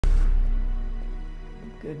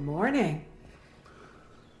Good morning.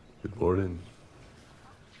 Good morning.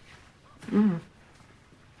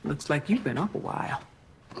 Looks like you've been up a while.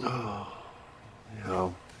 You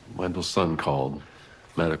know, Wendell's son called.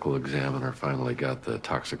 Medical examiner finally got the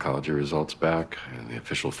toxicology results back, and the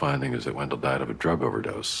official finding is that Wendell died of a drug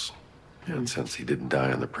overdose. And since he didn't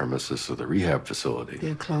die on the premises of the rehab facility.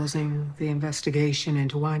 They're closing the investigation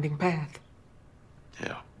into Winding Path.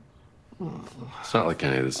 Yeah. It's not like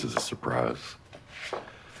any of this is a surprise.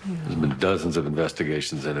 There's been dozens of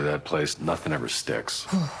investigations into that place. Nothing ever sticks.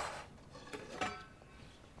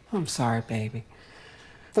 I'm sorry, baby.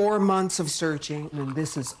 4 months of searching, and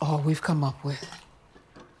this is all we've come up with.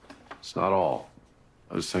 It's not all.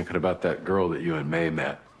 I was thinking about that girl that you and May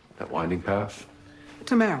met. That Winding Path.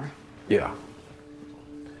 Tamara. Yeah.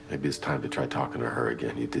 Maybe it's time to try talking to her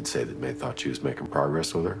again. You did say that May thought she was making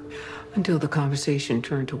progress with her. Until the conversation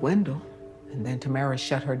turned to Wendell, and then Tamara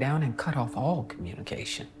shut her down and cut off all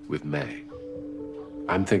communication. With May.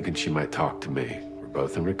 I'm thinking she might talk to me. We're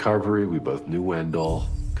both in recovery. We both knew Wendell.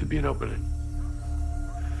 Could be an opening.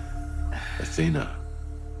 Athena,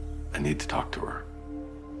 I need to talk to her.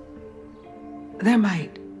 There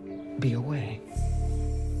might be a way.